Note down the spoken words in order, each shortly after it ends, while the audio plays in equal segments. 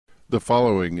The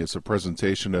following is a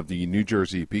presentation of the New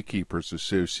Jersey Beekeepers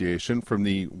Association from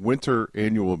the Winter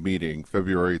Annual Meeting,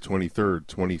 February 23,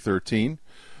 2013.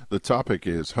 The topic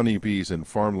is Honeybees and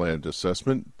Farmland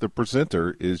Assessment. The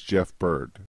presenter is Jeff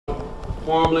Burd.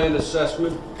 Farmland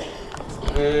assessment,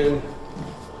 and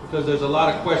because there's a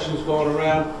lot of questions going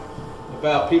around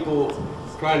about people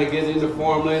trying to get into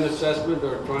farmland assessment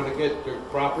or trying to get their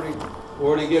property,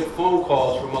 or they get phone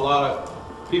calls from a lot of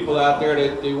people out there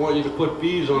that they want you to put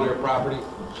bees on their property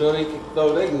so they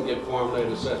can get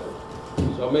farmland assessment.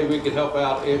 So maybe we could help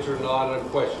out answering a lot of them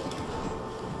questions.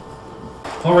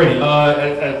 Alrighty,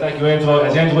 thank you, Angela.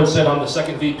 As Angela said, I'm the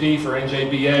second VP for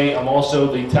NJBA. I'm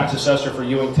also the Tax Assessor for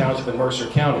Ewing Township in Mercer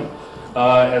County,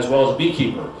 as well as a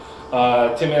beekeeper.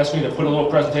 Tim asked me to put a little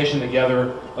presentation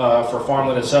together for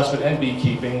farmland assessment and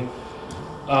beekeeping.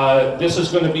 This is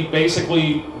going to be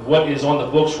basically what is on the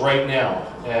books right now.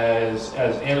 As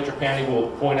Anna Trapani will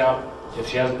point out,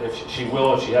 if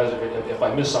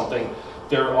I miss something,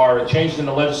 there are changes in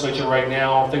the legislature right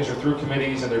now. Things are through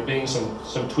committees and there being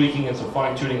some tweaking and some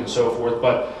fine tuning and so forth.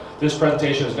 But this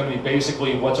presentation is going to be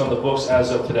basically what's on the books as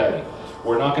of today.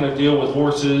 We're not going to deal with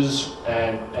horses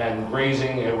and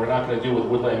grazing, and we're not going to deal with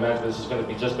woodland management. This is going to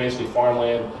be just basically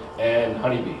farmland and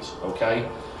honeybees. Okay.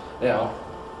 Now.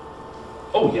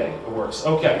 Oh yeah, it works.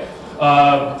 Okay.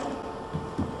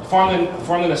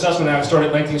 Farmland Assessment Act started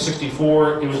in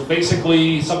 1964. It was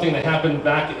basically something that happened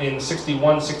back in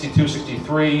 61, 62,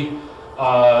 63.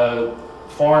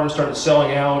 Farms started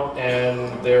selling out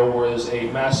and there was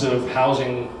a massive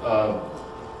housing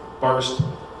burst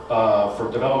for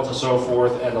developments and so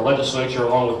forth, and the legislature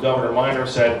along with Governor Minor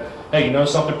said, hey, you know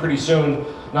something, pretty soon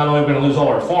not only are we going to lose all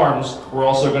our farms, we're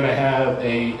also going to have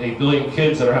a billion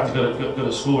kids that have to go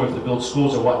to school, have to build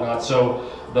schools and whatnot. So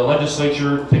the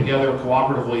legislature together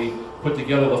cooperatively put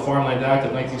together the Farmland Act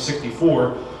of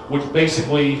 1964, which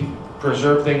basically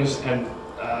preserved things and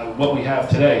what we have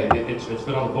today. It's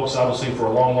been on the books obviously for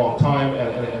a long, long time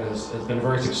and has been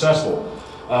very successful.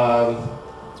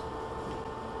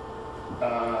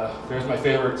 There's my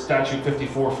favorite statute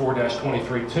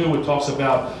 54-4-23-2. It talks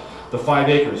about the 5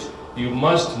 acres. You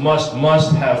must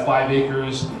have 5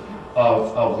 acres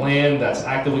of land that's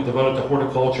actively devoted to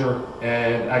horticulture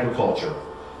and agriculture.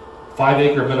 5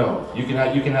 acre minimum. You can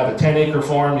have a 10-acre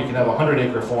farm, you can have a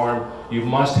 100-acre farm. You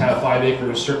must have 5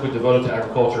 acres strictly devoted to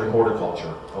agriculture and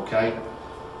horticulture. Okay.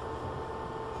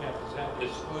 Jeff, does that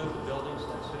exclude the buildings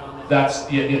that sit on that?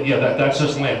 That's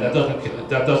just land. That's what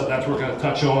we're going to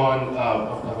touch on.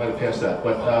 I might have passed that,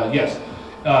 but yes.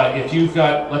 If you've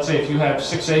got, let's say if you have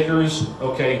 6 acres,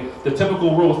 okay, the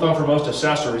typical rule of thumb for most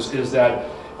assessors is that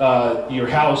your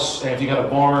house, and if you got a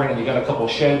barn and you got a couple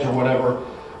of sheds or whatever,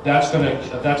 that's going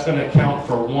to count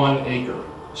for 1 acre.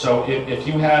 So if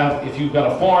you've got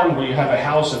a farm where you have a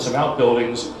house and some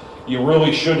outbuildings, you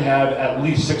really should have at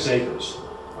least 6 acres.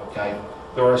 Okay.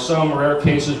 There are some rare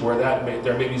cases where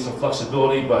there may be some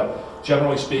flexibility, but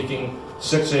generally speaking,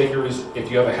 6 acres.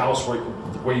 If you have a house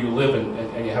where you live and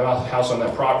you have a house on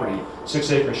that property,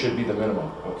 6 acres should be the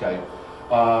minimum. Okay.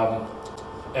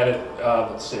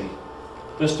 Let's see.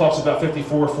 This talks about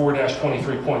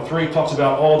 54-4-23.3. Talks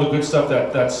about all the good stuff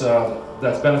that's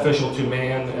beneficial to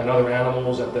man and other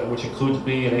animals, which includes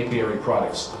bee and apiary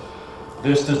products.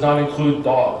 This does not include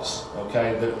dogs.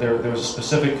 Okay. There's a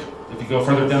specific. If you go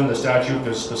further down the statute,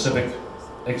 there's a specific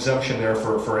exemption there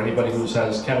for anybody who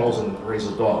has kennels and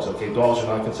raises dogs. Okay, dogs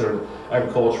are not considered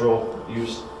agricultural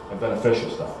use and beneficial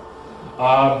stuff.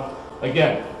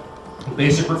 Again,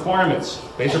 basic requirements.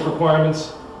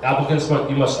 Applicants,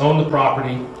 you must own the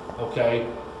property. Okay,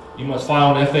 you must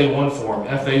file an FA1 form.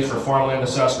 FA is for farmland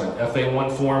assessment.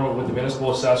 FA1 form with the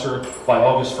municipal assessor by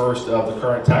August 1st of the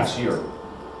current tax year.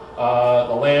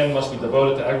 The land must be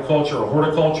devoted to agriculture or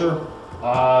horticulture.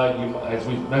 As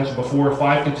we mentioned before,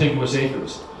 5 contiguous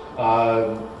acres.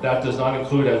 That does not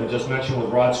include, as we just mentioned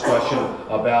with Rod's question,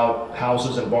 about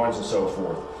houses and barns and so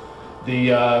forth.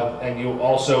 And you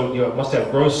must have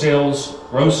gross sales,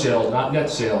 not net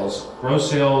sales, gross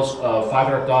sales of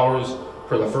 $500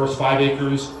 for the first 5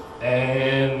 acres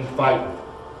and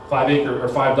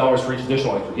 $5 for each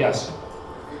additional acre. Yes.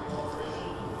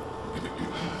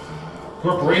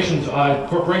 Corporations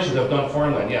have done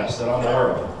farmland, yes, that I'm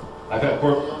aware of.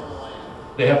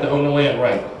 They have to own the land,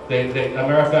 right? As a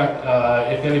matter of fact,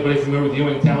 if anybody's familiar with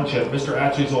Ewing Township, Mr.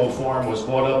 Atchley's old farm was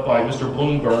bought up by Mr.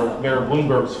 Bloomberg, Mayor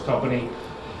Bloomberg's company,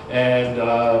 and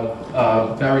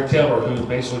Barry Taylor, who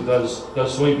basically does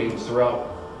soybeans throughout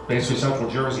basically central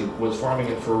Jersey, was farming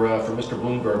it for Mr.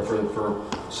 Bloomberg for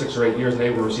 6 or 8 years, and they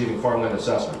were receiving farmland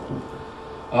assessment.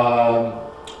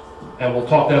 And we'll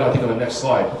talk that, I think, on the next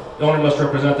slide. The owner must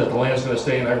represent that the land is going to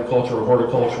stay in agricultural or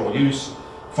horticultural use.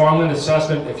 Farmland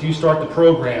assessment, if you start the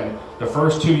program, the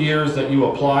first 2 years that you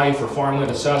apply for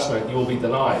farmland assessment, you will be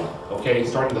denied. Okay,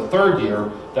 starting the third year,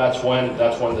 that's when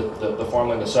the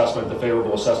farmland assessment, the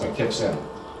favorable assessment kicks in.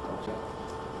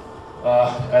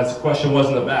 As the question was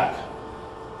in the back,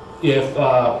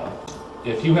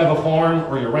 if you have a farm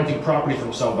or you're renting property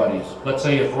from somebody, let's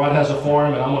say if Rod has a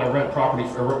farm and I'm going to rent property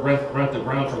or rent the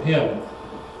ground from him,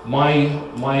 my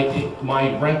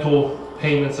rental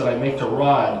payments that I make to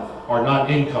Rod are not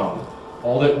income.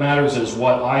 All that matters is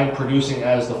what I'm producing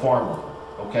as the farmer.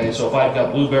 Okay, so if I've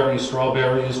got blueberries,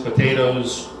 strawberries,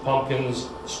 potatoes, pumpkins,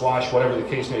 squash, whatever the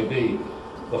case may be,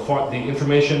 the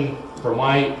information for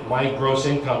my gross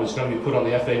income is going to be put on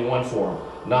the FA1 form,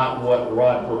 not what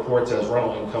Rod reports as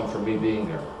rental income for me being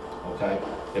there. Okay,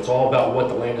 it's all about what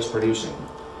the land is producing.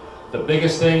 The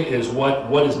biggest thing is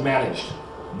what is managed.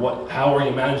 How are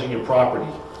you managing your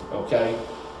property? Okay.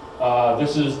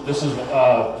 This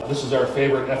is our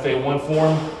favorite FA1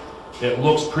 form. It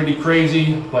looks pretty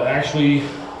crazy, but actually,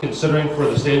 considering for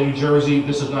the state of New Jersey,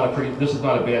 this is not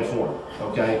a bad form.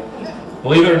 Okay,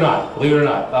 believe it or not.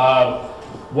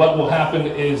 What will happen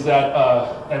is that,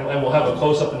 and we'll have a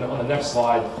close up on the next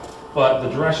slide. But the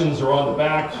directions are on the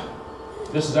back.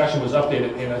 This actually was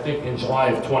updated I think in July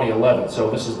of 2011.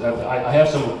 So this is I have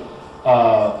some.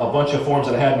 A bunch of forms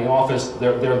that I had in the office.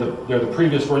 They're the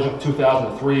previous version of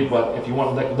 2003, but if you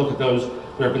want to look at those,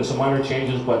 there have been some minor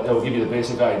changes, but it'll give you the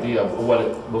basic idea of what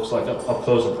it looks like up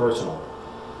close and personal.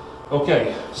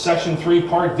 Okay, Section 3,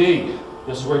 Part D.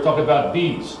 This is where we talk about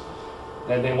bees,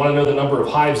 and they want to know the number of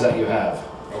hives that you have.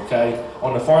 Okay,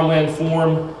 on the farmland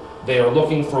form, they are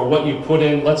looking for what you put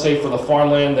in. Let's say for the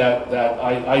farmland that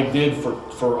I did for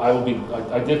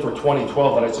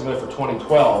 2012, that I submitted for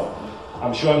 2012.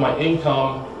 I'm showing my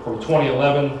income from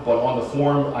 2011, but on the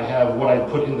form I have what I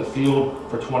put in the field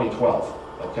for 2012.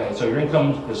 Okay, so your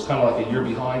income is kind of like a year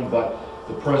behind, but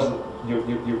the present,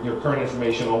 your current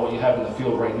information on what you have in the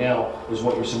field right now is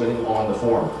what you're submitting on the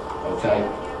form. Okay. You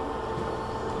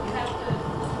have to do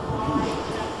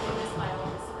this by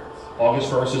August 1st. August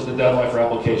 1st is the deadline for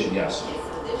application. Yes. Okay,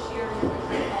 so this year you're going to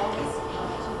do August of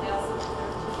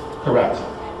 2013. Correct.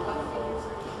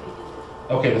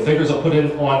 Okay, the figures I put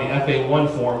in on the FA1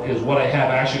 form is what I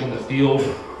have actually in the field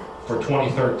for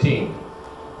 2013.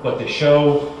 But to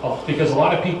show, because a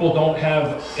lot of people don't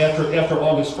have, after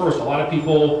August 1st, a lot of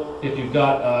people, if you've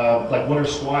got like winter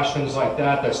squash, things like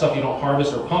that, that stuff you don't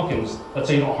harvest, or pumpkins, let's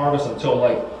say you don't harvest until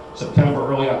like September,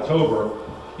 early October,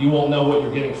 you won't know what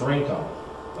you're getting for income.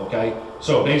 Okay,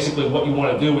 so basically what you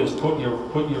want to do is put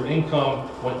your income,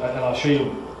 and I'll show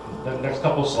you the next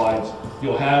couple slides,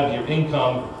 you'll have your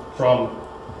income from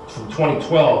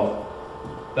 2012,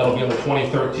 that'll be on the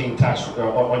 2013 tax,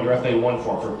 on your FA1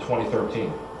 form for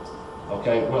 2013.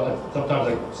 Okay, well,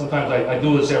 sometimes I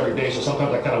do this every day, so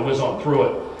sometimes I kind of whiz on through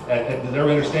it. And does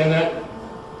everybody understand that?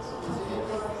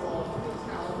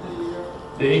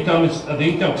 The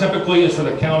income typically is for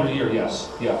the calendar year, yes.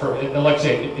 Yeah, and like I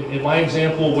say, in my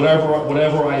example,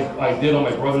 whatever I did on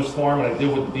my brother's farm and I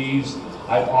did with the bees,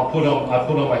 I'll put on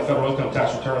my federal income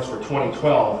tax returns for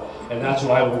 2012, and that's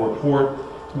what I will report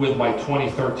with my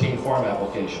 2013 farm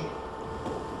application.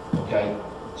 Okay,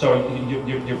 so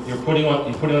you're putting on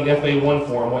the FA1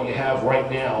 form what you have right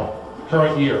now, the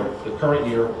current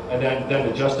year, and then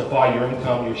to justify your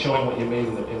income, you're showing what you made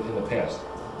in the past.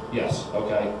 Yes.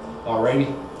 Okay. Alrighty.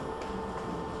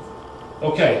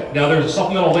 Okay. Now there's a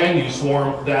supplemental land use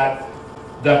form that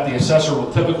the assessor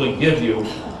will typically give you.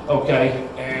 Okay.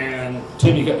 And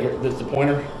Tim, you got the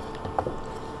pointer.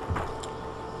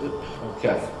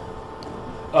 Okay.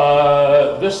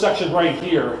 This section right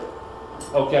here,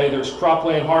 okay, there's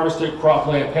cropland harvested,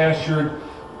 cropland pastured,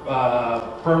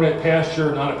 permanent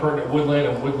pasture, non-permanent woodland,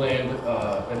 and woodland,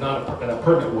 and a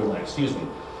permanent woodland, excuse me.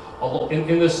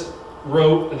 In this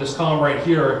row, in this column right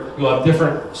here, you'll have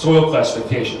different soil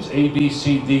classifications, A, B,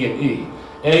 C, D, and E.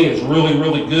 A is really,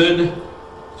 really good.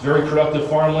 It's very productive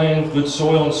farmland, good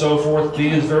soil and so forth. B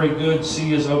is very good,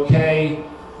 C is okay,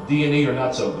 D and E are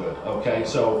not so good. Okay,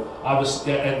 so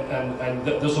obviously, and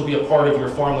this will be a part of your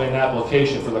farmland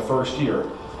application for the first year.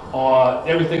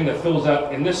 Everything that fills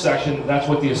out in this section, that's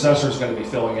what the assessor is going to be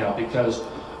filling out, because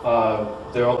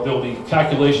there'll be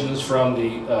calculations from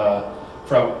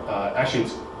actually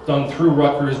it's done through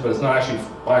Rutgers, but it's not actually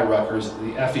by Rutgers.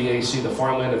 The FEAC, the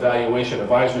Farmland Evaluation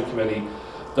Advisory Committee,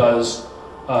 does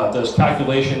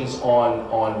calculations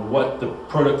on what the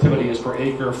productivity is per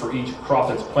acre for each crop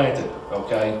that's planted.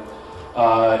 Okay.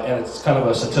 And it's kind of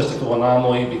a statistical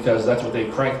anomaly because that's what they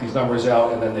crank these numbers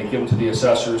out and then they give them to the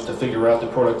assessors to figure out the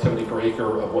productivity per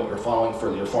acre of what you're following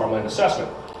for your farmland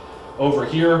assessment. Over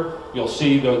here, you'll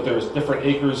see that there's different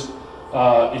acres.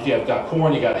 If you have got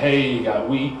corn, you got hay, you got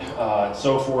wheat, and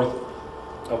so forth.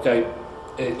 Okay,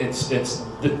 this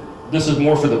is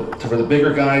more for the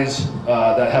bigger guys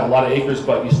that have a lot of acres,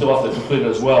 but you still have to complete it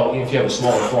as well, even if you have a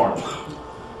smaller farm.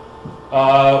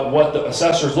 What the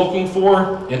assessor is looking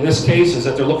for in this case is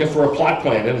that they're looking for a plot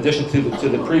plan in addition to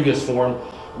the previous form,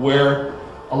 where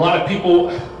a lot of people,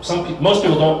 most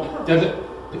people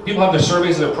don't. People have their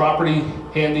surveys of their property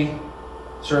handy.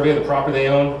 Survey of the property they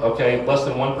own. Okay, less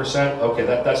than 1%. Okay,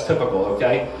 that's typical.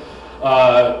 Okay,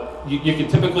 you can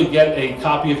typically get a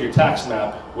copy of your tax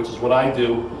map, which is what I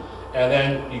do, and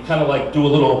then you kind of like do a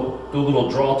little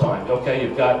draw time. Okay,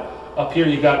 you've got. Up here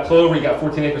you got clover, you got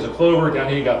 14 acres of clover, down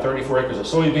here you got 34 acres of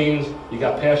soybeans, you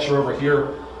got pasture over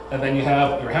here, and then you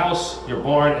have your house, your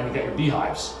barn, and you got your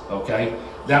beehives, okay?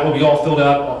 That will be all filled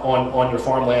out on your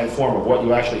farmland form of what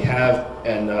you actually have,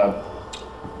 and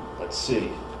let's see.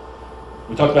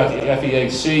 We talked about the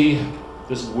FEAC.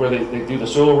 This is where they do the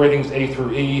soil ratings, A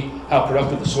through E, how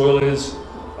productive the soil is,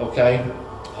 okay?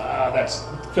 That's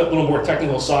a little more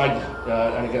technical side,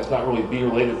 and again, it's not really bee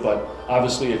related, but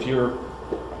obviously if you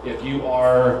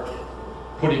are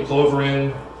putting clover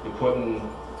in, you're putting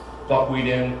buckwheat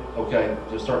in, okay,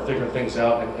 just start figuring things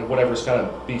out, and whatever's kind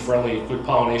of bee friendly, good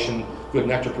pollination, good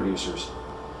nectar producers.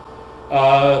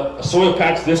 A soil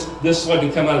patch, this one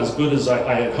didn't come out as good as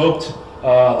I had hoped.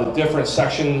 The different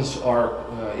sections are,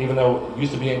 even though it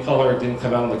used to be in color, it didn't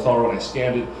come out in the color when I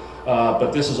scanned it.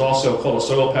 But this is also called a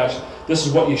soil patch. This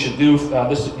is what you should do.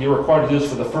 You're required to do this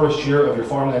for the first year of your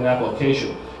farmland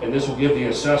application. And this will give the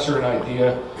assessor an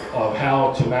idea of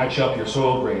how to match up your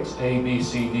soil grades, A, B,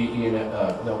 C, D, E, and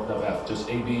no F, just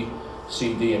A, B,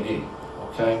 C, D, and E,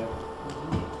 okay?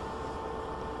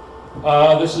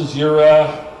 This is your,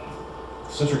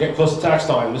 since we're getting close to tax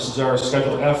time, this is our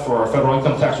Schedule F for our federal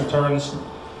income tax returns.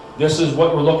 This is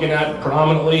what we're looking at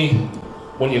predominantly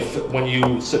when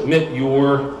you submit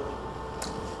your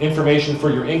information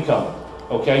for your income,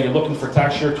 okay? You're looking for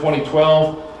tax year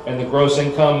 2012, and the gross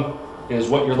income is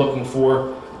what you're looking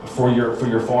for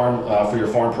your farm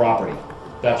property.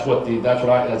 That's what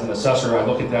I, as an assessor, I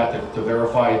look at that to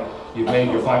verify you've made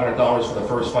your $500 for the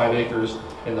first 5 acres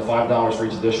and the $5 for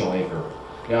each additional acre.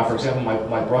 Now, for example,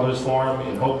 my brother's farm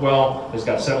in Hopewell has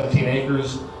got 17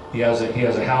 acres. He has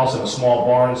a house and a small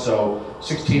barn, so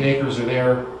 16 acres are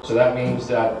there. So that means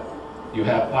that you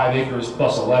have 5 acres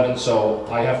plus 11. So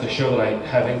I have to show that I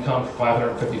have income for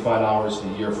 $555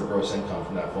 a year for gross income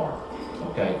from that farm.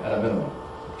 Okay, at a minimum.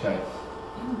 Okay,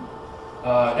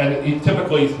 and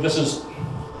typically this is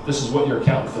what your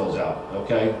accountant fills out.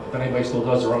 Okay, if anybody still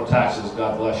does their own taxes,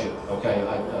 God bless you. Okay,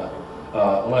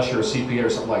 unless you're a CPA or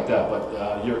something like that,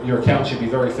 but your accountant should be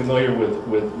very familiar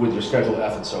with your Schedule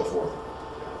F and so forth.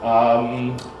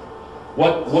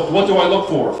 What do I look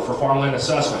for farmland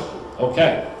assessment?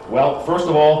 Okay, well, first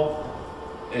of all,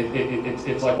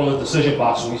 it's like one of the decision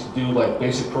boxes we used to do, like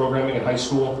basic programming in high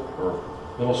school or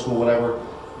middle school, whatever.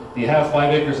 Do you have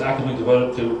 5 acres actively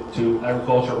devoted to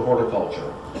agriculture or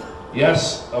horticulture?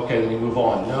 Yes? Okay, then you move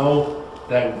on. No?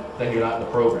 Then you're not in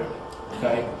the program.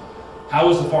 Okay? How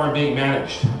is the farm being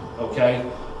managed? Okay?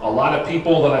 A lot of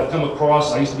people that I've come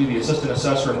across, I used to be the assistant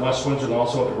assessor in West Windsor and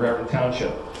also in Ewing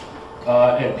Township.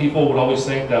 And people would always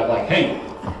think that, like, hey,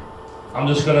 I'm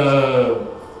just going to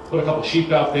put a couple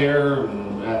sheep out there,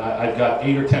 and I've got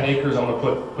 8 or 10 acres, I'm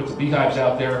going to put the beehives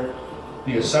out there.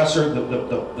 The assessor,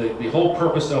 the whole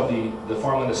purpose of the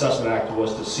Farmland Assessment Act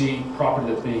was to see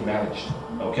property that's being managed,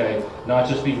 okay? Not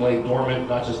just being laid dormant,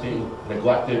 not just being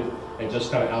neglected, and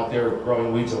just kind of out there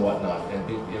growing weeds and whatnot, and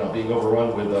being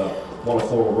overrun with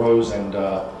monofloral rose and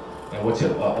what's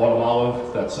it, autumn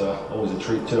olive. That's always a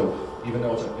treat too, even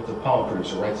though it's a pollen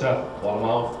producer, right, Seth? Autumn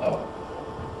olive. Oh,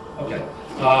 okay.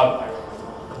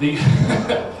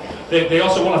 They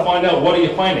also want to find out what are you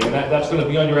planting, and that's going to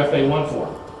be on your FA1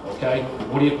 form. Okay,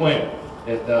 what are you planting?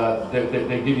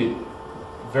 They give you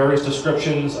various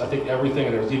descriptions, I think everything,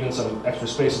 and there's even some extra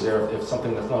spaces there if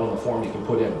something that's not on the form you can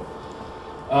put in.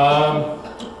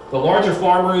 The larger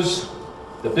farmers,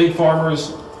 the big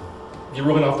farmers, you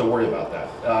really don't have to worry about that.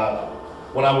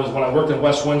 When I worked in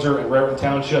West Windsor and Ewing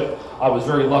Township, I was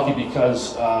very lucky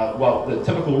because, well, the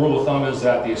typical rule of thumb is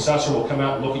that the assessor will come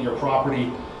out and look at your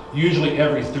property usually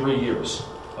every 3 years,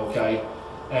 okay?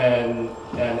 And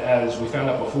as we found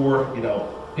out before,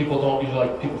 people don't usually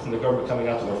like people from the government coming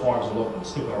out to their farms and looking and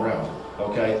snooping around,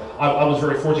 okay? I was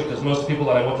very fortunate because most of the people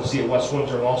that I went to see at West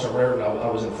Windsor and also Raritan, I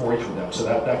was in 4-H with them, so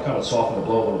that kind of softened the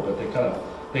blow a little bit. They kind of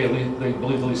they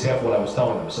believed at least half of what I was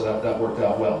telling them, so that worked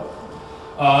out well.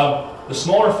 The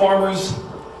smaller farmers,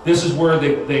 this is where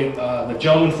the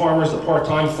gentleman farmers, the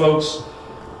part-time folks,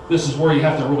 this is where you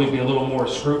have to really be a little more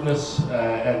scrutinous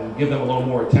and give them a little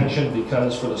more attention,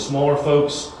 because for the smaller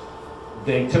folks,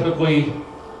 they typically,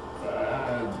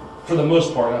 for the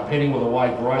most part, I'm painting with a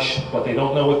wide brush, but they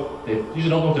usually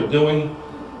don't know what they're doing.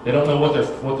 They don't know what the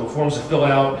forms to fill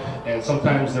out, and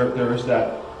sometimes there's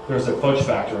a fudge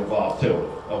factor involved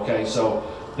too. Okay, so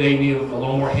they need a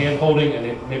little more hand holding, and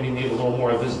they maybe need a little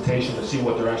more visitation to see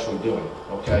what they're actually doing.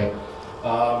 Okay.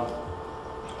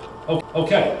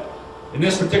 Okay. In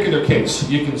this particular case,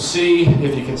 you can see,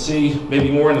 if you can see,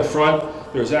 maybe more in the front.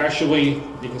 There's actually,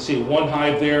 you can see one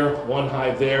hive there,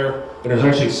 and there's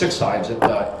actually 6 hives in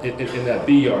that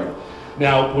bee yard.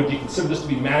 Now, would you consider this to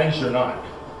be managed or not?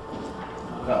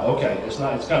 Okay, it's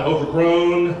not. It's kind of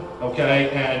overgrown. Okay,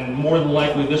 and more than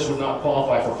likely, this would not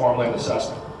qualify for farmland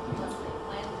assessment.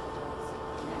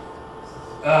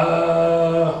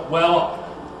 Well,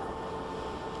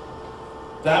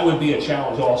 that would be a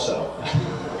challenge also.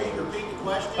 Repeat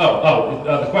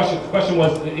the question. The question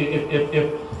was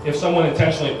if someone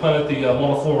intentionally planted the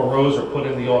monofloral rose or put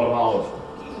in the autumn olive.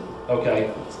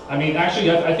 Okay, I mean, actually,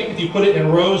 I think if you put it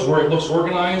in rows where it looks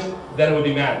organized, then it would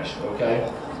be managed.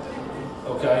 Okay.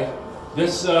 Okay.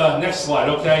 This next slide.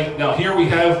 Okay. Now here we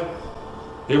got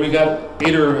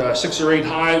 8 or 6 or 8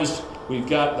 hives. We've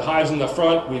got the hives in the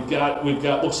front. We've got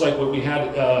looks like what we had.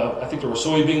 I think there were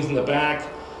soybeans in the back,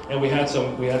 and we had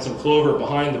some clover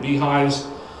behind the beehives.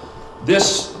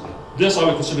 This I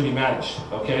would consider to be managed.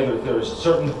 Okay. There's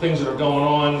certain things that are going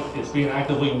on. It's being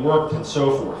actively worked and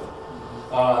so forth.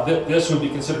 This would be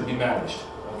considered to be managed.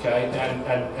 Okay.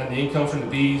 And the income from the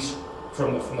bees,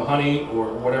 from the honey,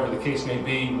 or whatever the case may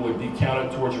be, would be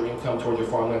counted towards your income, towards your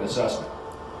farmland assessment.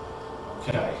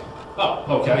 Okay.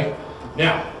 Okay.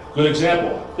 Now, good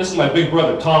example. This is my big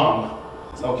brother, Tom.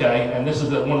 Okay, and this is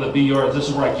one of the bee yards. This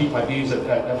is where I keep my bees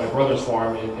at my brother's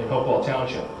farm in Hopewell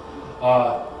Township.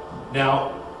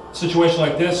 Now, situation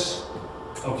like this,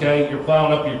 okay, you're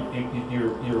plowing up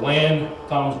your land.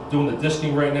 Tom's doing the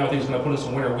disking right now. I think he's going to put in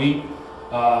some winter wheat.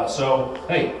 So,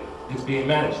 hey, it's being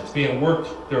managed. It's being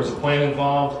worked. There's a plan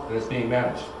involved, and it's being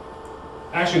managed.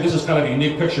 Actually, this is kind of a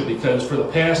unique picture because for the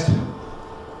past,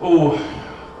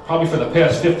 probably for the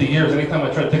past 50 years, anytime I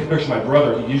try to take a picture of my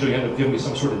brother, he usually ends up giving me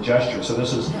some sort of gesture. So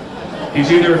this is,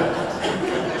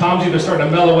 Tom's either starting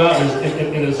to mellow out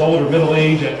in his older middle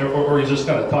age, or he's just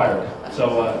kind of tired.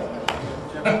 So,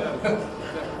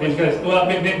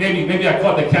 maybe I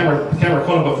caught the camera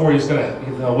caught him before he's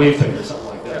going to wave to me or something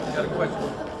like that. I've got a question.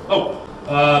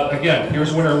 Again,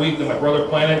 here's winter wheat that my brother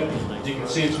planted. You can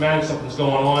see it's managed, something's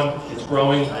going on, it's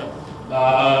growing.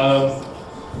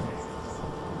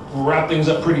 We'll wrap things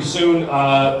up pretty soon.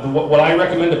 What I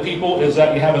recommend to people is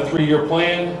that you have a 3-year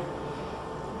plan.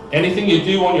 Anything you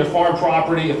do on your farm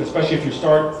property, especially if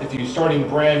you're starting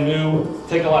brand new,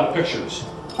 take a lot of pictures.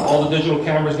 All the digital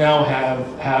cameras now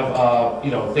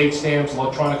have date stamps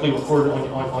electronically recorded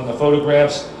on the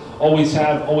photographs. Always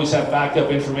have backup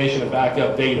information and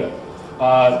backup data.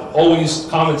 Always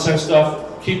common sense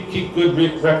stuff. Keep good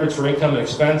records for income and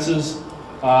expenses.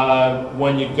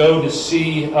 When you go to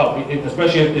see,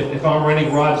 especially if I'm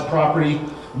renting Rod's property,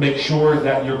 make sure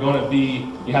that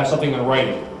you have something in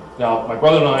writing. Now, my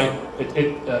brother and I,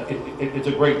 it's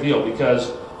a great deal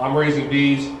because I'm raising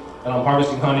bees and I'm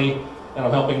harvesting honey and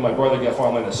I'm helping my brother get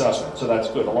farmland assessment. So that's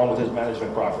good, along with his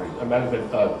management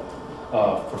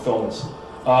fulfillments.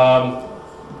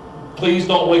 Please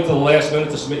don't wait till the last minute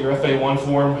to submit your FA1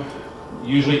 form.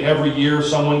 Usually every year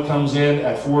someone comes in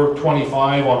at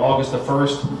 4/25 on August the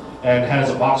 1st and has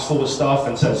a box full of stuff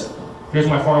and says, here's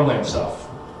my farmland stuff.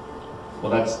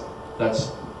 Well,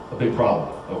 that's a big problem,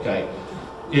 okay?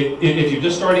 If you're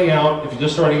just starting out,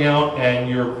 and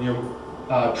you're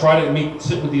try to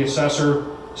sit with the assessor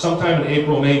sometime in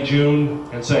April, May, June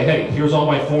and say, hey, here's all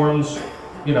my forms,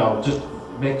 just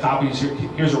make copies,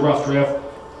 here's a rough draft.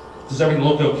 Does everything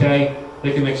look okay?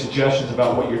 They can make suggestions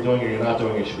about what you're doing or you're not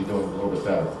doing. You should be doing a little bit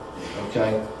better.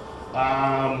 Okay.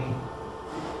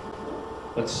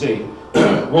 Let's see.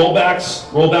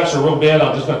 Rollbacks are real bad.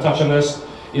 I'm just going to touch on this.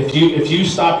 If you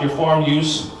stop your farm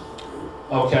use,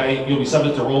 okay, you'll be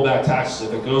subject to rollback taxes.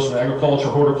 If it goes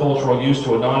from horticultural use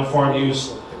to a non-farm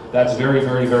use, that's very,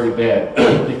 very, very bad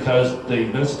because the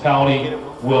municipality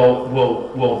will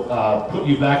put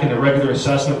you back into regular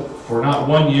assessment for not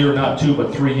 1 year, not 2,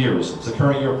 but 3 years. It's the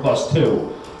current year plus 2.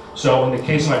 So in the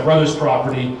case of my brother's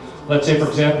property, let's say, for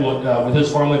example, with his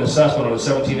farmland assessment on the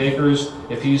 17 acres,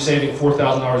 if he's saving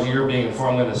 $4,000 a year being in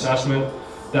farmland assessment,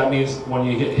 that means when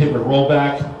you hit with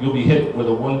rollback, you'll be hit with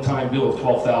a one-time bill of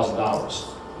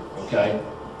 $12,000, okay?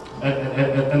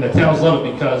 And the towns love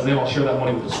it because they don't share that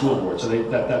money with the school board, so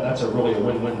that's really a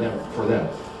win-win for them.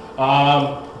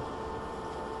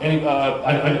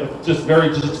 Just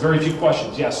very few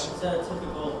questions. Yes. Is that a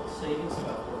typical savings,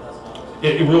 about $4,000?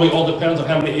 It really all depends on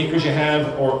how many acres you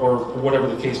have, or whatever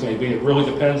the case may be. It really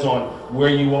depends on where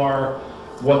you are,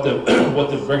 what the what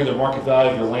the regular market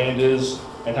value of your land is,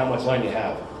 and how much land you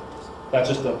have. That's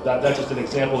just an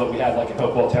example that we had, like in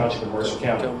Hopewell Township in Mercer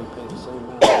County.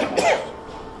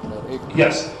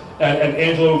 Yes, and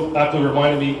Angelo actually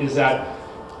reminded me is that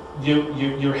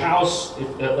your house,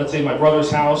 let's say my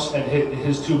brother's house and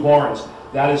his 2 barns,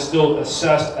 that is still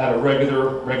assessed at a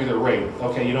regular rate.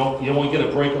 Okay, you only get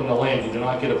a break on the land. You do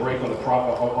not get a break on the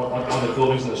on the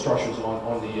buildings and the structures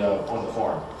on the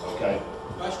farm. Okay.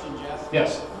 Question, Jeff?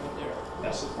 Yes. Right there.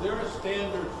 Yes. Is there a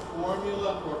standard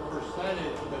formula or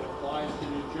percentage that applies to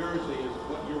New Jersey as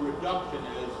what your reduction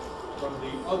is from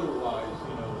the otherwise,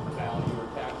 value or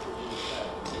tax that you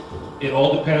pay? It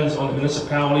all depends on the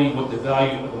municipality, what the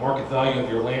market value of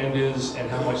your land is, and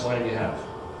how much land you have.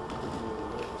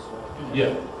 Yeah.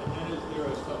 And then is there a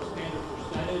substandard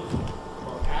percentage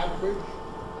or average,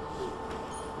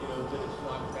 that it's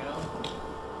knocked down?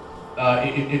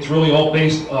 It's really all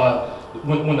based,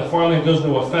 when the farmland goes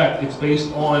into effect, it's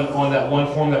based on that one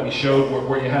form that we showed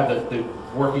where you have the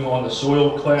working on the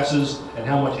soil classes and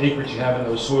how much acreage you have in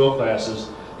those soil classes.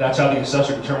 That's how the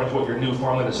assessor determines what your new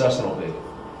farmland assessment will be.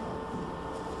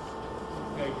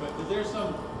 Okay, but is there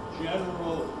some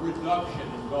general reduction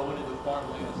in going into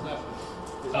farmland assessment?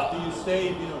 Do you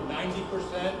save,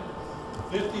 90%,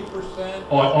 50%,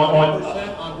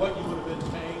 100% on what you would have been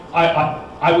paying?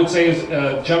 I would say as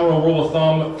a general rule of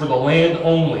thumb for the land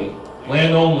only,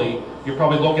 you're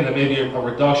probably looking at maybe a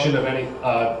reduction of any,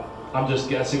 I'm just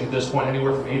guessing at this point,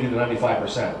 anywhere from 80 to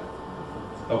 95%.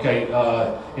 Okay,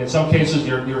 in some cases,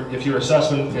 if your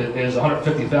assessment is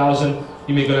 150,000,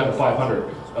 you may go down to 500.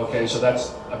 Okay, so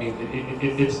that's, I mean,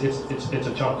 it's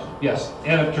a chunk. Yes,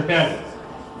 Anna Trapani.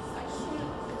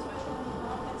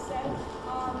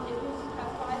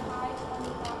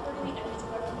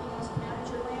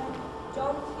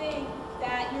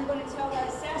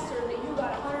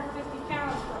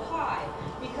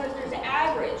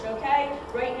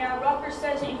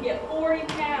 Says that you get 40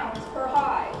 pounds per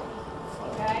hive,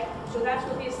 okay? So that's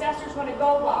what the assessor's going to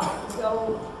go by.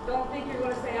 So don't think you're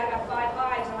going to say, I got 5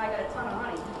 hives and I got a ton of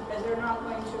honey, because they're not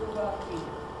going to be.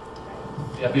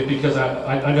 Okay? Yeah, because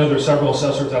I know there's several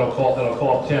assessors that'll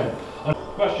call up Tim.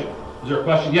 Question? Is there a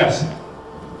question? Yes. Yeah.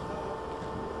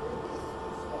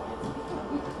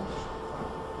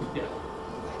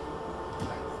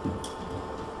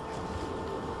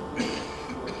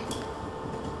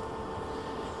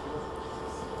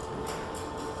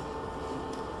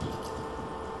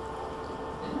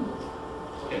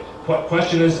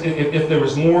 Question is, if there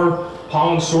was more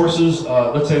pollen sources,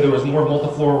 let's say there was more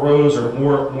multiflora rose or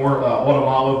more autumn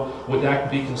olive, would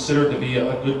that be considered to be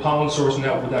a good pollen source, and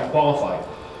would that qualify?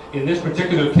 In this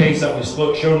particular case that we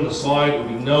showed on the slide, it would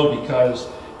be no, because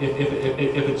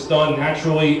if it's done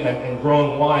naturally and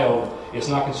grown wild, it's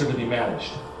not considered to be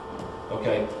managed.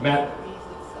 Okay,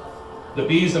 the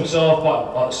bees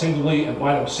themselves, singly and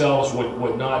by themselves,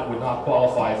 would not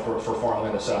qualify for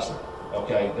farmland assessment.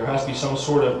 Okay, there has to be some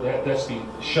sort of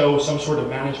show some sort of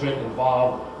management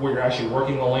involved where you're actually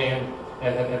working the land,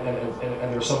 and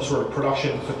there's some sort of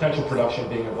potential production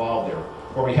being involved there.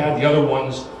 Where we had the other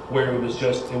ones where it was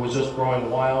just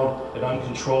growing wild and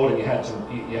uncontrolled, and you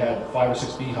had 5 or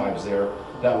 6 beehives there,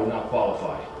 that would not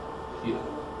qualify.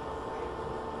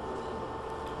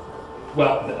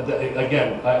 Well,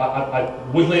 again,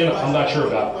 woodland, I'm not sure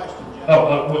about.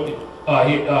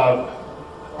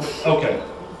 Okay.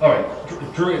 All right,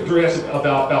 Drew asked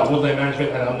about woodland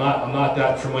management, and I'm not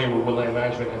that familiar with woodland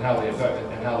management and how they affect it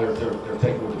and how they're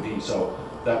taken with the bees. So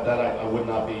that I would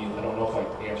not be. I don't know if I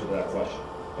answered that question.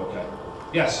 Okay.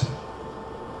 Yes.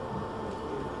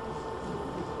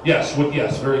 Yes.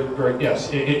 Yes. Very.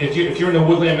 Yes. If you're in the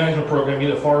woodland management program, you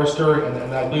need a forester,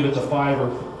 and I believe it's a 5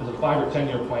 or 10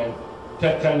 year plan.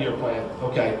 10-year plan.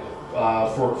 Okay.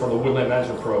 For the woodland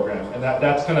management program, and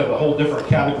that's kind of a whole different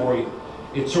category.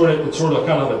 It's sort of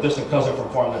kind of a distant cousin from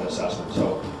farmland assessment.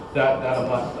 So that I'm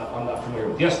not familiar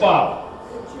with. Yes, Bob.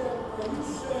 Hey, Jeff, are you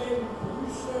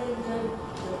saying then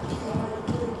that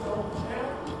beehives really don't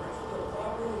count the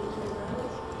property that you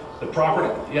manage? The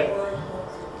property, yeah. Or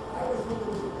I was under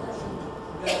the impression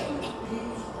that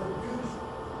bees produce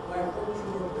by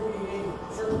virtue of bringing in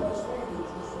surplus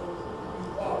acreage, so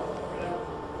you qualify.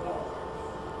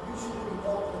 You seem to be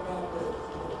talking about the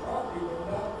property,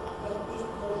 but not just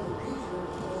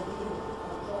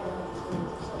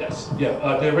Yes. Yeah.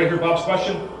 Did everybody hear Bob's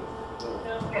question?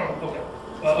 Okay.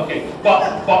 Okay.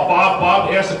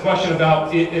 Bob asked a question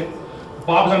about if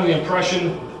Bob's under the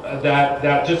impression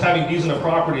that just having bees in the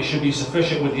property should be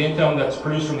sufficient with the income that's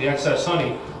produced from the excess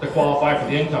honey to qualify for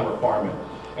the income requirement.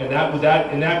 And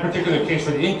in that particular case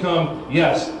for the income,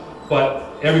 yes.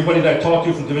 But everybody that I talked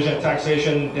to from Division of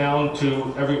Taxation down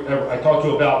to I talked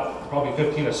to about probably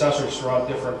 15 assessors throughout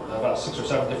about 6 or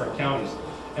 7 different counties.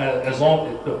 And as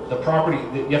long the property,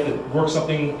 you have to work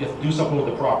something, you have to do something with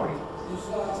the property.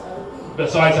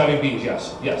 Besides having bees,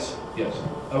 yes, yes, yes.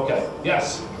 Okay,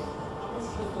 yes.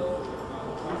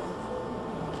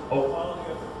 Oh.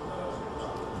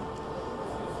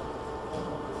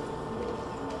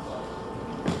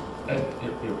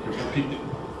 Repeat it.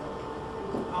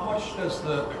 How much does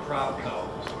the crop count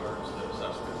as far as the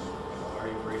assessment? Are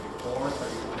you raising corn? Are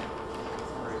you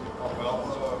raising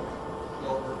alfalfa,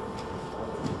 clover?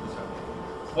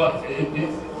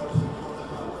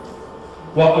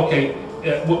 Well, okay.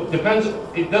 It depends.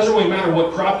 It doesn't really matter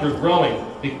what crop you're growing,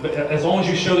 as long as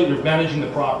you show that you're managing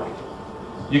the property.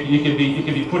 You can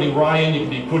be putting rye in, you can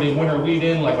be putting winter wheat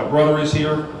in, like my brother is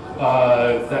here.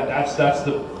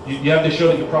 You have to show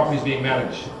that your property is being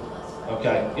managed.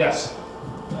 Okay. Yes.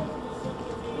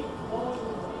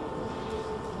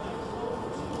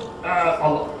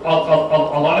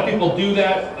 A lot of people do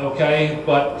that, okay,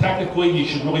 but technically you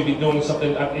should really be doing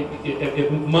something.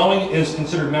 Mowing is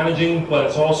considered managing, but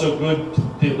it's also good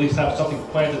to at least have something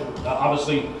planted.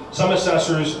 Obviously, some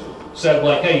assessors said,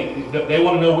 like, hey, they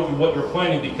want to know what you're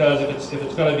planting, because if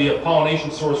it's going to be a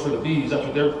pollination source for the bees, that's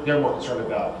what they're more concerned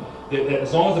about.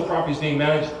 As long as the property is being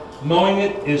managed, mowing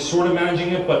it is sort of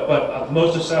managing it, but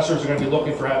most assessors are going to be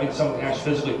looking for having something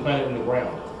actually physically planted in the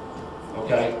ground.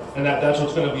 Okay, and that's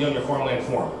what's going to be on your farmland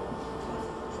form.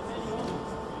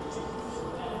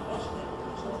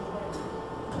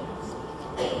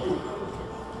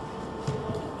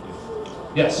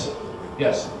 Yes,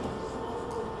 yes.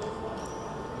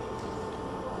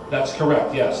 That's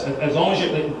correct, yes. As long as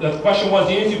the question was,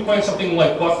 even if you plant something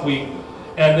like buckwheat,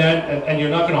 and you're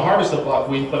not going to harvest the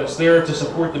buckwheat, but it's there to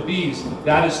support the bees,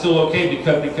 that is still okay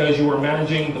because you are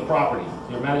managing the property.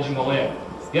 You're managing the land.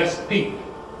 Yes, Pete?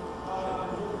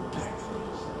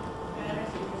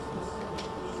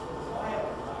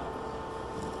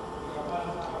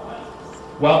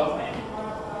 Well,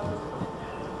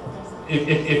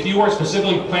 if you are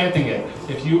specifically planting it,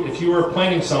 if you are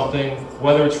planting something,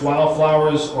 whether it's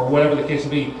wildflowers or whatever the case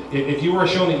may be, if you are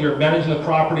showing that you're managing the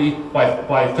property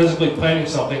by physically planting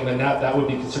something, then that would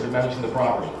be considered managing the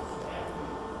property.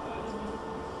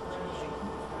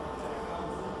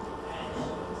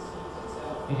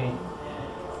 Mm-hmm.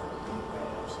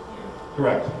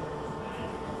 Correct.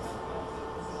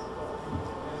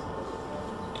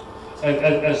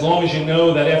 As long as you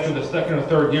know that after the second or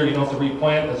third year you don't have to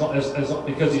replant,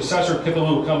 because the assessor typically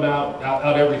will come out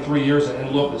every 3 years and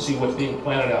look to see what's being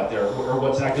planted out there or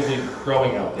what's actively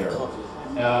growing out there.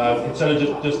 Instead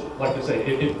of just like I say,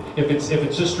 if it's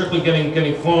just strictly getting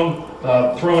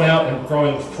thrown out and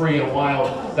growing free and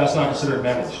wild, that's not considered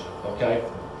managed. Okay.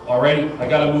 Alrighty, I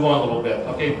got to move on a little bit.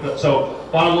 Okay. So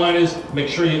bottom line is, make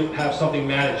sure you have something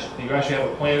managed. That you actually have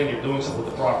a plan and you're doing something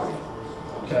with the property.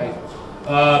 Okay.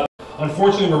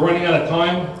 Unfortunately, we're running out of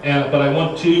time, but I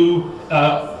want to,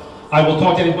 I will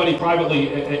talk to anybody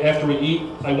privately after we eat.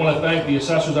 I want to thank the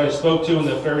assessors I spoke to in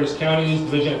the various counties,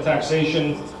 Division of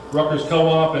Taxation, Rutgers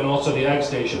Co-op, and also the Ag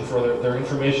Station for their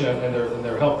information and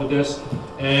their help with this.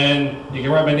 And you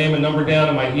can write my name and number down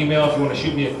in my email if you want to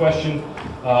shoot me a question.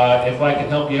 If I can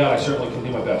help you out, I certainly can do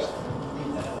my best.